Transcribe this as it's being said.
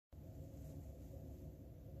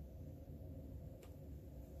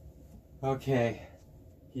Okay,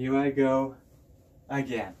 here I go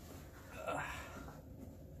again.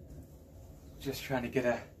 Just trying to get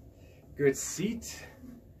a good seat.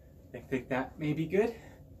 I think that may be good.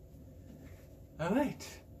 Alright,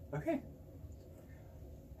 okay.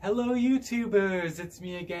 Hello YouTubers, it's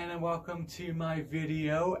me again and welcome to my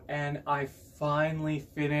video, and I finally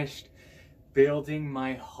finished building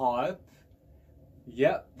my harp.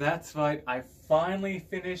 Yep, that's right, I finally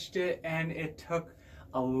finished it and it took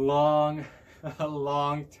a long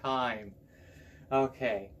time.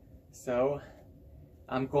 Okay, so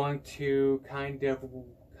I'm going to kind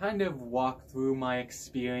of walk through my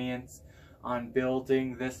experience on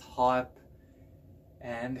building this harp.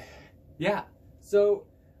 And yeah, so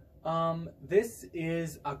this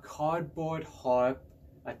is a cardboard harp,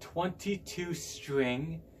 a 22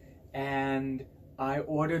 string, and I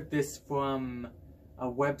ordered this from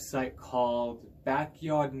a website called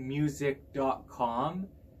backyardmusic.com.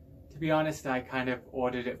 To be honest, I kind of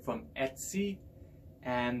ordered it from Etsy,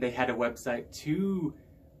 and they had a website to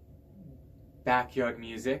Backyard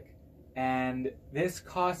Music, and this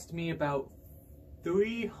cost me about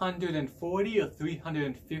 $340 or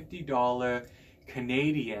 $350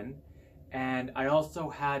 Canadian, and I also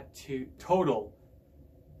had to total,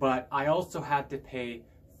 but I also had to pay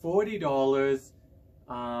 $40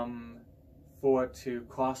 for it to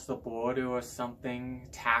cross the border or something,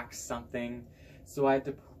 tax something, so I had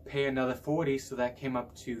to pay another $40, so that came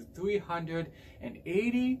up to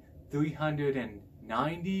 $380,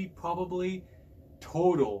 $390 probably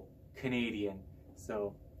total Canadian.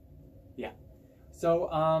 So yeah, so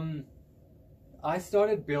I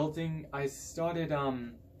started building.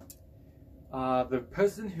 The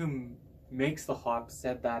person who makes the harp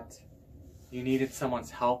said that you needed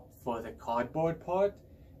someone's help for the cardboard part,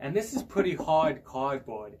 and this is pretty hard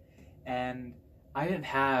cardboard, and I didn't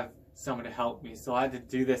have someone to help me, so I had to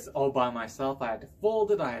do this all by myself. I had to fold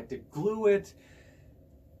it, I had to glue it.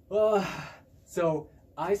 So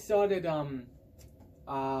I started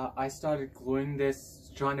gluing this,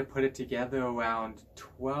 trying to put it together around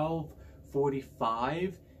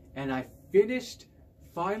 12:45, and I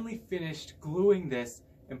finally finished gluing this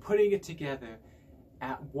and putting it together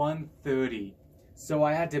at 1:30. So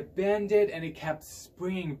I had to bend it and it kept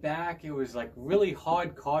springing back. It was like really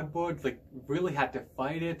hard cardboard, like really had to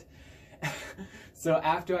fight it. So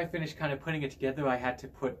after I finished kind of putting it together, I had to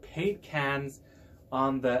put paint cans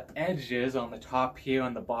on the edges, on the top here,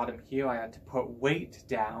 on the bottom here. I had to put weight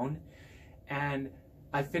down, and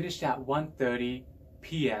I finished at 1:30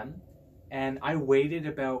 p.m. and I waited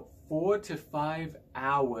about 4 to 5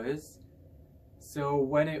 hours. So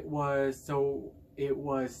when it was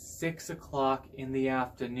 6 o'clock in the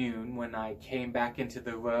afternoon when I came back into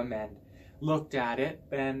the room and looked at it.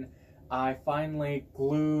 Then I finally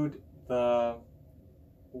glued the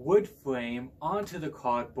wood frame onto the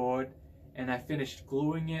cardboard, and I finished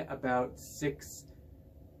gluing it about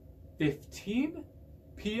 6:15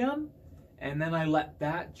 p.m. and then I let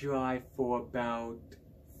that dry for about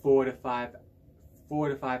 4 to 5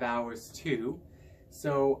 hours too.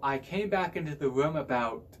 So I came back into the room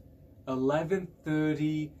about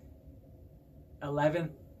 11:30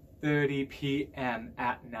 p.m.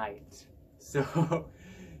 at night. So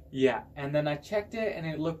yeah, and then I checked it and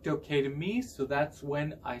it looked okay to me, so that's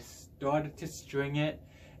when I started to string it.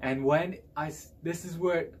 And when this is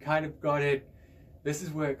where it kind of got it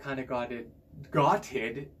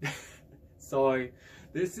sorry,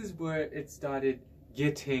 this is where it started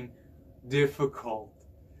getting difficult.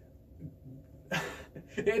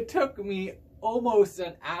 It took me almost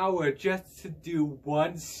an hour just to do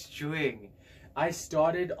one string. I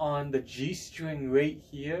started on the G string right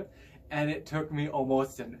here, and it took me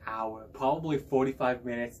almost an hour, probably 45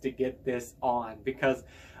 minutes to get this on, because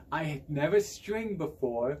I had never stringed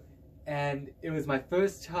before, and it was my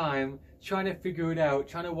first time trying to figure it out,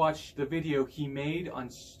 trying to watch the video he made on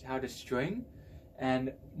how to string,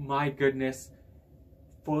 and my goodness,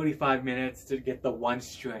 45 minutes to get the one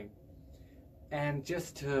string. And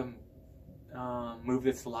just to move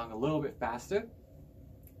this along a little bit faster,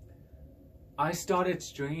 I started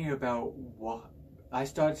stringing at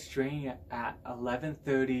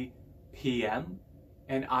 11:30 p.m.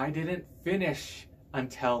 and I didn't finish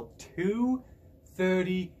until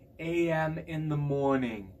 2:30 a.m. in the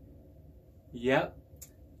morning. Yep,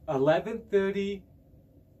 11:30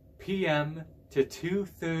 p.m. to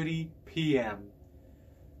 2:30 p.m.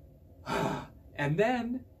 And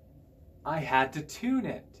then I had to tune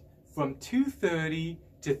it. From 2:30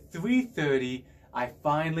 to 3:30, I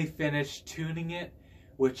finally finished tuning it,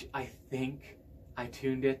 which I think I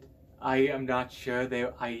tuned it. I am not sure.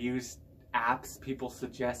 I used apps people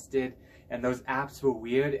suggested, and those apps were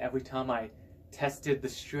weird. Every time I tested the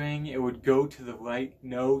string, it would go to the right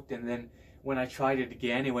note, and then when I tried it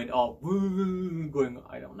again, it went all going,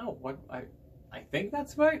 I don't know what, I think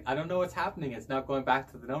that's right. I don't know what's happening. It's not going back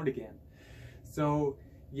to the note again. So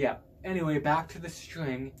yeah, anyway, back to the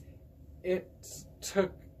string. It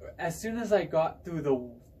took, as soon as I got through the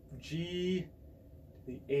G,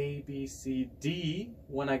 the A, B, C, D,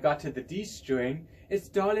 when I got to the D string, it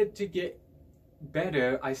started to get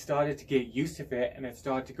better. I started to get used to it, and it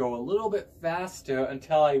started to go a little bit faster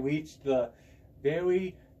until I reached the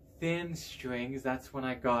very thin strings. That's when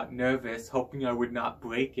I got nervous, hoping I would not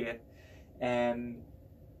break it, and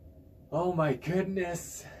oh my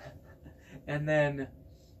goodness. And then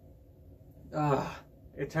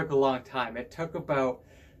it took a long time. It took about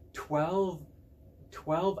 12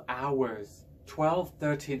 hours,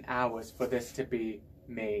 13 hours for this to be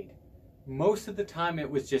made. Most of the time it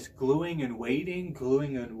was just gluing and waiting,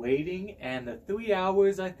 and the 3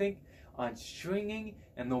 hours, I think, on stringing,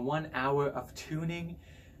 and the 1 hour of tuning.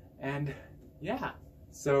 And yeah,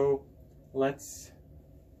 so let's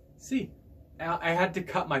see. I had to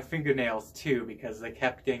cut my fingernails too because they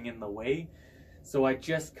kept getting in the way. So I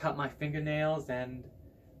just cut my fingernails, and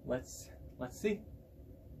let's see.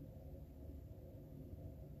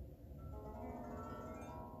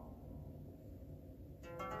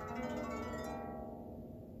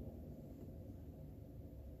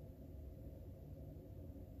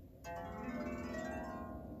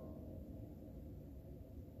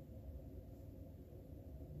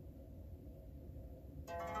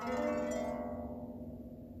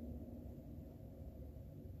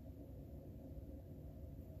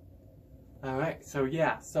 Alright, so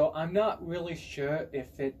yeah, so I'm not really sure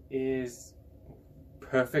if it is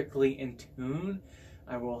perfectly in tune.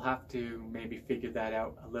 I will have to maybe figure that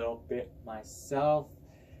out a little bit myself.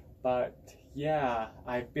 But yeah,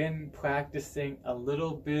 I've been practicing a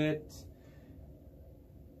little bit.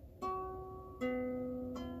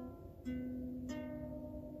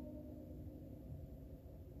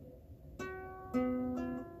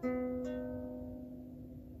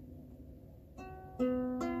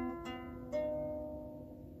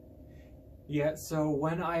 Yeah, so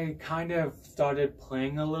when I kind of started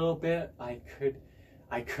playing a little bit, I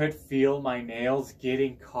could feel my nails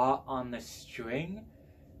getting caught on the string,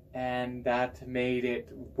 and that made it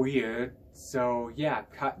weird. So yeah,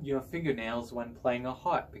 cut your fingernails when playing a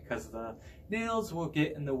harp, because the nails will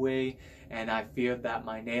get in the way, and I feared that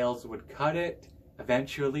my nails would cut it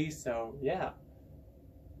eventually, so yeah.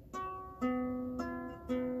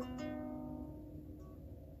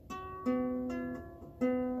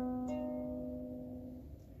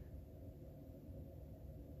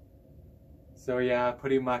 So yeah,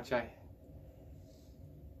 pretty much I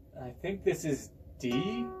think this is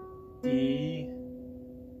D, E,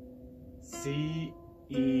 C,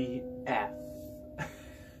 E, F.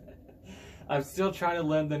 I'm still trying to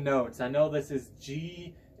learn the notes. I know this is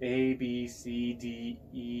G, A, B, C, D,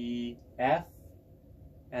 E, F,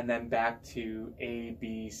 and then back to A,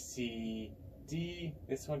 B, C, D.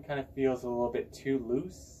 This one kind of feels a little bit too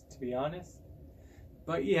loose, to be honest.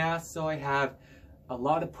 But yeah, so I have a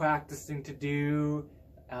lot of practicing to do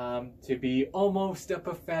to be almost a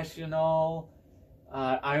professional.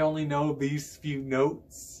 I only know these few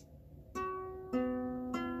notes.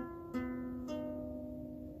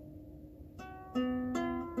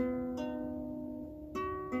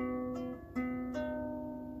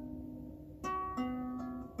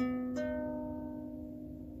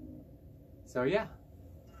 So yeah,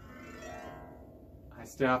 I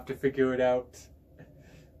still have to figure it out.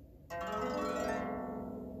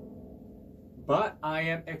 But I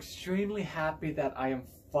am extremely happy that I am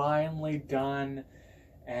finally done,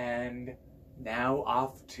 and now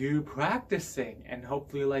off to practicing. And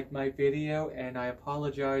hopefully you like my video, and I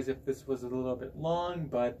apologize if this was a little bit long,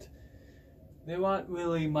 but there aren't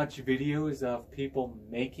really much videos of people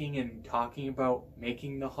making and talking about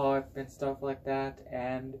making the harp and stuff like that.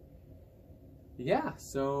 And yeah,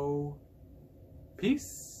 so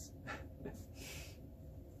peace.